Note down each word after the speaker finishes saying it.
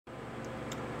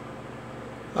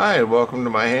Hi, welcome to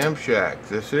my ham shack.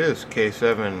 This is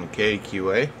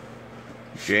K7KQA,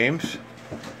 James,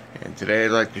 and today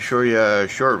I'd like to show you a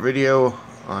short video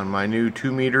on my new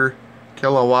 2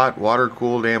 kilowatt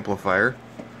water-cooled amplifier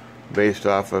based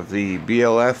off of the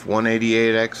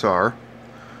BLF188XR,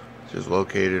 which is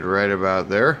located right about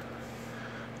there.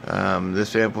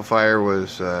 This amplifier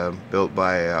was built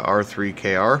by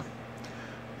R3KR.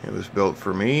 It was built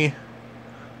for me.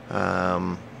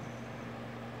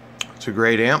 It's a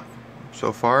great amp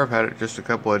so far. I've had it just a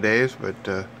couple of days, but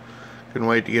couldn't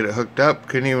wait to get it hooked up.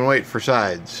 Couldn't even wait for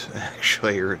sides,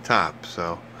 actually, or a top.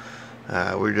 So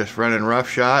we're just running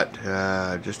roughshod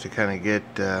just to kind of get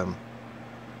a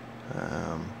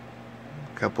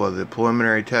couple of the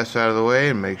preliminary tests out of the way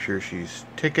and make sure she's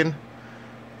ticking.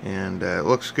 And it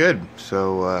looks good.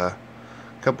 So a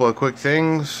couple of quick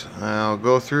things I'll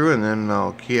go through, and then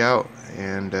I'll key out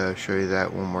and show you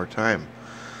that one more time.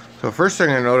 So first thing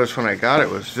I noticed when I got it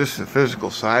was just the physical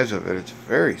size of it. It's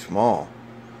very small.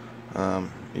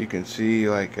 You can see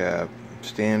like a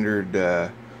standard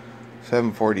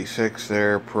 746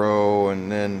 there, Pro,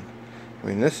 and then I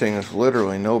mean this thing is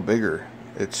literally no bigger.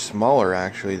 It's smaller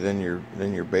actually than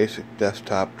your basic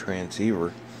desktop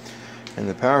transceiver. And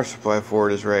the power supply for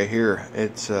it is right here.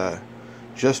 It's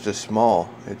just as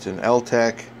small. It's an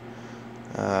LTEC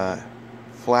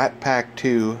Flat Pack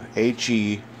 2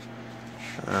 HE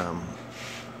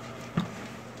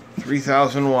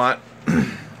 3000 watt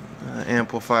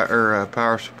amplifier or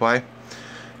power supply.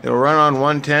 It'll run on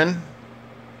 110.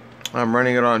 I'm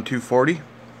running it on 240.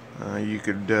 You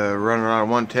could run it on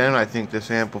 110. I think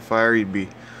this amplifier you'd be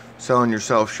selling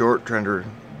yourself short trying to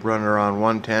run it on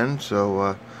 110.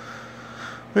 So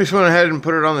we just went ahead and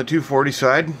put it on the 240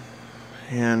 side,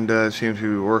 and it seems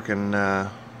to be working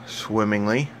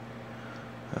swimmingly.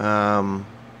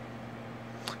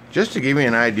 Just to give you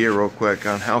an idea real quick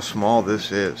on how small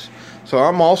this is. So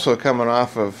I'm also coming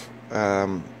off of a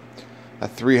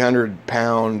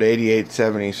 300-pound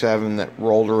 8877 that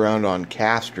rolled around on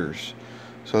casters.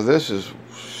 So this is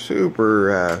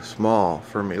super small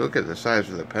for me. Look at the size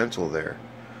of the pencil there.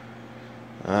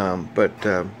 But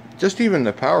just even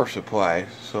the power supply.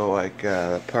 So like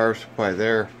the power supply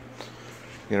there.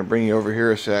 I'm going to bring you over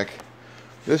here a sec.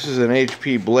 This is an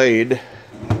HP blade.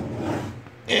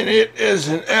 And it is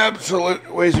an absolute,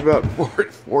 weighs about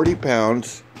 40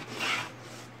 pounds.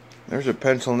 There's a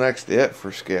pencil next to it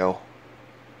for scale.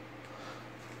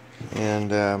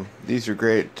 And these are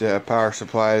great power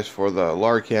supplies for the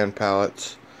Larcan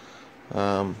pallets.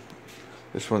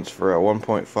 This one's for a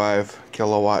 1.5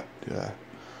 kilowatt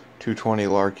 220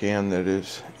 Larcan that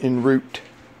is en route.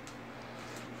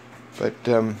 But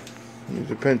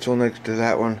there's a pencil next to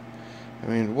that one. I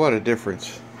mean, what a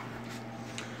difference.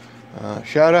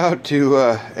 Shout out to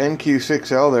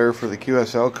NQ6L there for the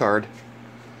QSL card,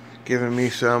 giving me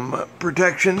some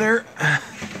protection there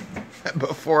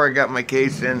before I got my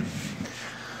case in.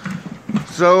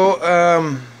 So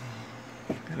I'm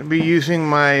gonna be using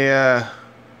my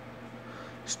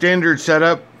standard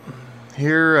setup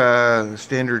here, the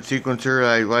standard sequencer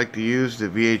I like to use, the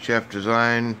VHF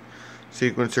design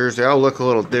sequencers. They all look a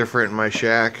little different in my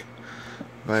shack,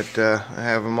 but I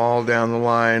have them all down the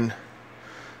line.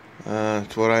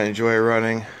 It's what I enjoy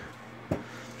running,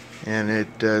 and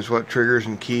it is what triggers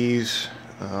and keys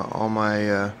all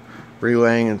my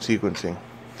relaying and sequencing.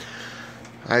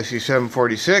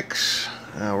 IC746.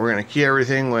 We're going to key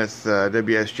everything with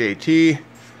WSJT,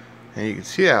 and you can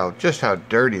see just how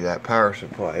dirty that power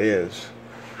supply is.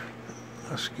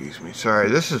 Excuse me, sorry.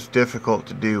 This is difficult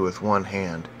to do with one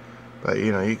hand, but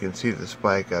you know, you can see the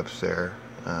spike ups there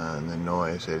and the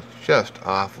noise. It's just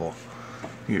awful.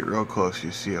 You get real close,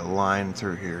 you see a line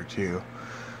through here too.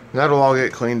 That'll all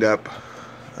get cleaned up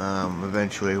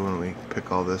eventually when we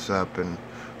pick all this up and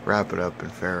wrap it up in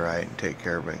ferrite and take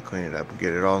care of it and clean it up and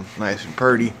get it all nice and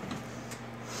purty.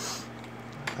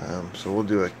 So we'll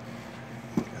do a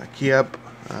key up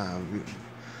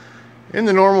in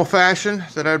the normal fashion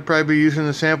that I'd probably be using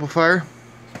this amplifier.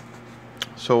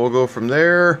 So we'll go from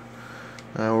there.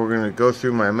 We're going to go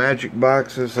through my magic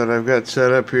boxes that I've got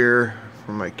set up here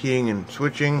for my keying and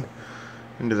switching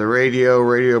into the radio.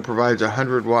 Radio provides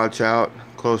 100 watts out,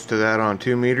 close to that on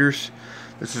 2 meters.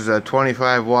 This is a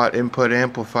 25 watt input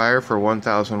amplifier for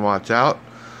 1000 watts out.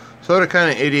 So to kind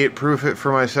of idiot proof it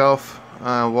for myself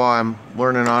while I'm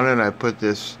learning on it, I put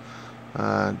this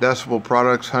Decibel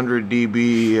Products 100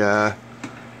 dB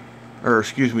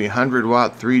 100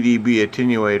 watt 3 dB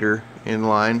attenuator in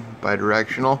line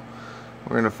bidirectional.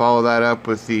 We're going to follow that up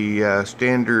with the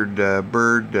standard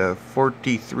Bird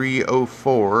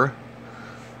 4304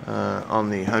 on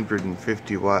the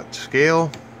 150 watt scale.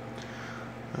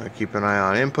 Keep an eye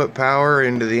on input power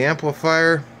into the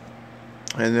amplifier,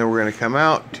 and then we're going to come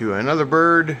out to another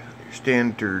bird,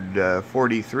 standard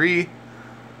 43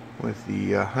 with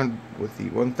the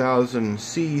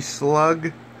 1000C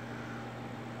slug.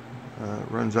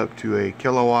 Runs up to a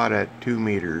kilowatt at 2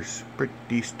 meters.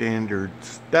 Pretty standard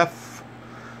stuff.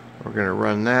 We're going to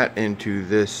run that into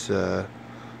this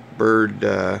bird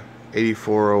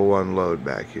 8401 load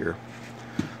back here.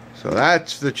 So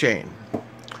that's the chain.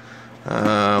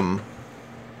 I'm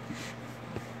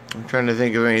trying to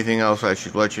think of anything else I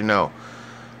should let you know.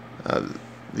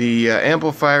 The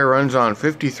amplifier runs on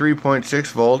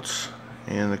 53.6 volts,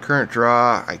 and the current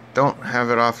draw, I don't have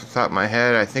it off the top of my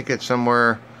head. I think it's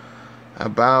somewhere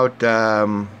about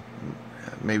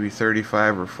maybe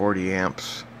 35 or 40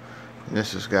 amps. And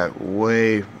this has got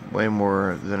way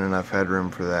more than enough headroom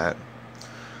for that.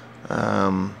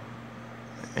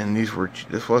 And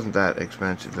this wasn't that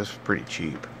expensive. This was pretty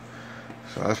cheap.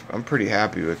 So I'm pretty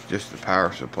happy with just the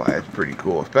power supply. It's pretty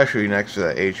cool, especially next to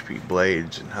the HP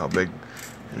blades and how big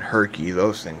and herky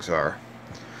those things are.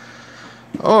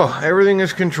 Oh, everything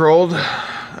is controlled.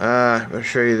 I'll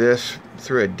show you this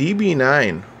through a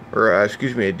DB9, or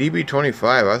excuse me, a DB25.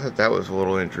 I thought that was a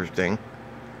little interesting.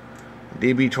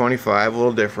 DB25, a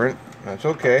little different. That's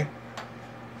okay.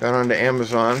 Got onto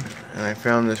Amazon and I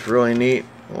found this really neat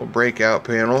little breakout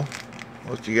panel.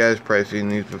 Most of you guys probably seen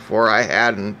these before. I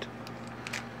hadn't.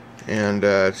 And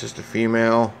it's just a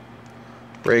female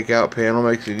breakout panel.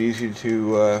 Makes it easy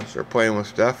to start playing with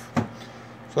stuff.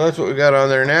 So that's what we got on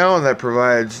there now, and that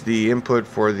provides the input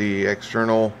for the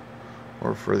external,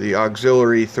 or for the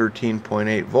auxiliary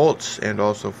 13.8 volts, and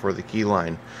also for the key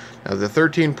line. Now the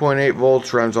 13.8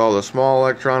 volts runs all the small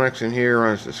electronics in here,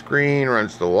 runs the screen,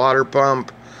 runs the water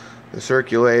pump, the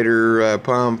circulator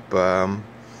pump, the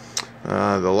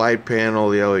light panel,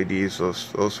 the LEDs,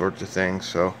 those sorts of things.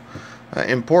 So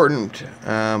important,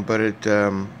 but it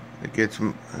gets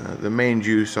the main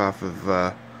juice off of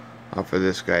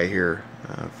this guy here,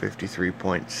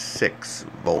 53.6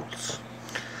 volts.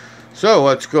 So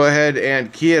let's go ahead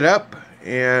and key it up,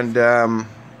 and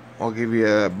I'll give you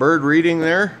a bird reading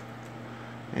there,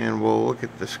 and we'll look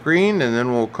at the screen, and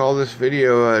then we'll call this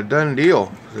video a done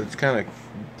deal. It's kind of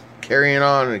carrying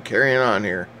on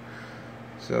here.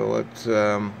 So let's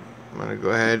I'm gonna go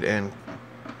ahead and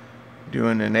do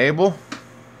an enable.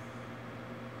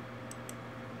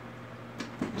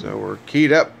 So we're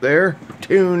keyed up there,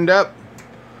 tuned up,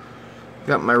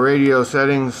 got my radio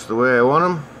settings the way I want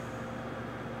them,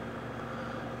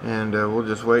 and we'll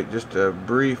just wait just a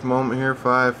brief moment here.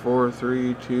 5, 4,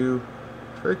 3, 2.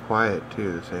 It's very quiet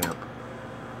too, this amp.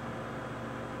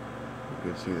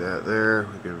 You can see that there.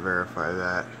 We can verify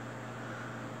that.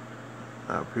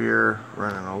 Up here,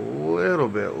 running a little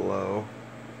bit low.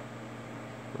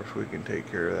 Of course, we can take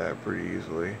care of that pretty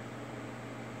easily.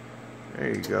 There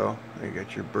you go. You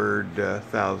got your bird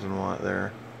 1000 watt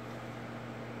there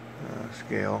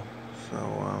scale.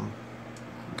 So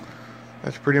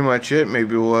that's pretty much it.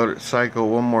 Maybe we'll let it cycle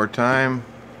one more time,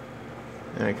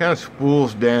 and it kind of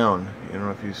spools down. You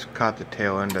know, if you caught the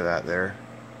tail end of that there,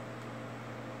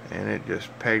 and it just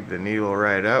pegged the needle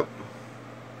right up.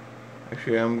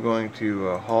 Actually, I'm going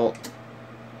to halt,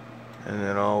 and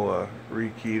then I'll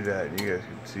rekey that, and you guys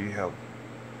can see how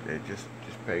it just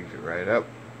pegs it right up.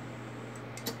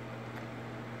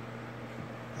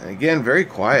 And again, very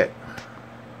quiet.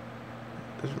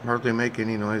 Doesn't hardly make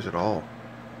any noise at all.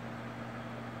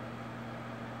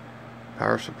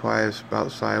 Power supply is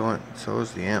about silent, so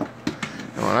is the amp.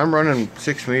 And when I'm running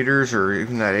 6 meters or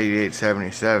even that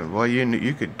 8877, well,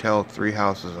 you could tell 3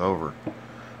 houses over.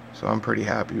 So I'm pretty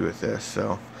happy with this.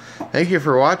 So thank you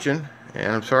for watching,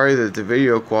 and I'm sorry that the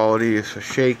video quality is so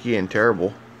shaky and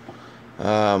terrible.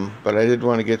 But I did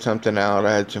want to get something out.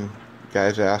 I had some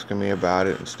guys asking me about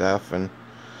it and stuff, and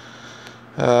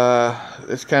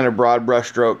it's kind of broad brush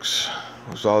strokes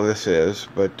was all this is.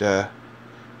 But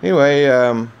anyway,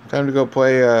 time to go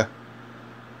play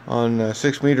on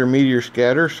 6 meter meteor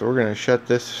scatter. So we're gonna shut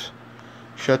this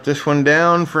one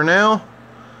down for now.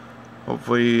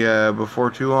 Hopefully before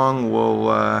too long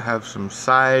we'll have some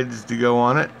sides to go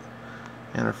on it,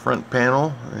 and a front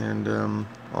panel, and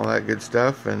all that good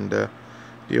stuff, and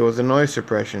deal with the noise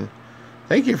suppression.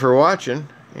 Thank you for watching,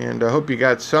 and I hope you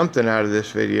got something out of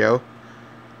this video.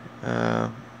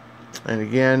 And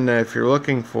again, if you're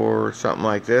looking for something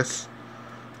like this,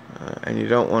 and you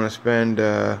don't want to spend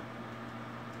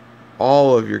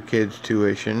all of your kids'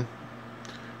 tuition,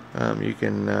 you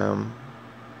can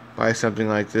buy something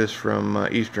like this from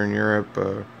Eastern Europe,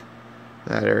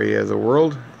 that area of the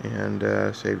world, and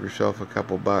save yourself a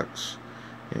couple bucks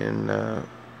in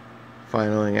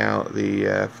finaling out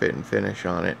the fit and finish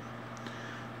on it.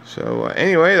 So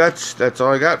anyway, that's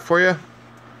all I got for you.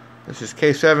 This is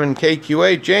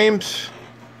K7KQA James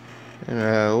in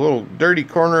a little dirty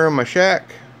corner of my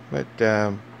shack, but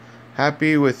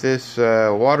happy with this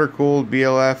water-cooled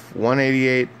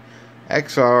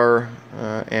BLF188XR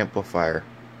amplifier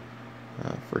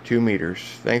for 2 meters.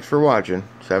 Thanks for watching.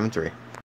 7-3.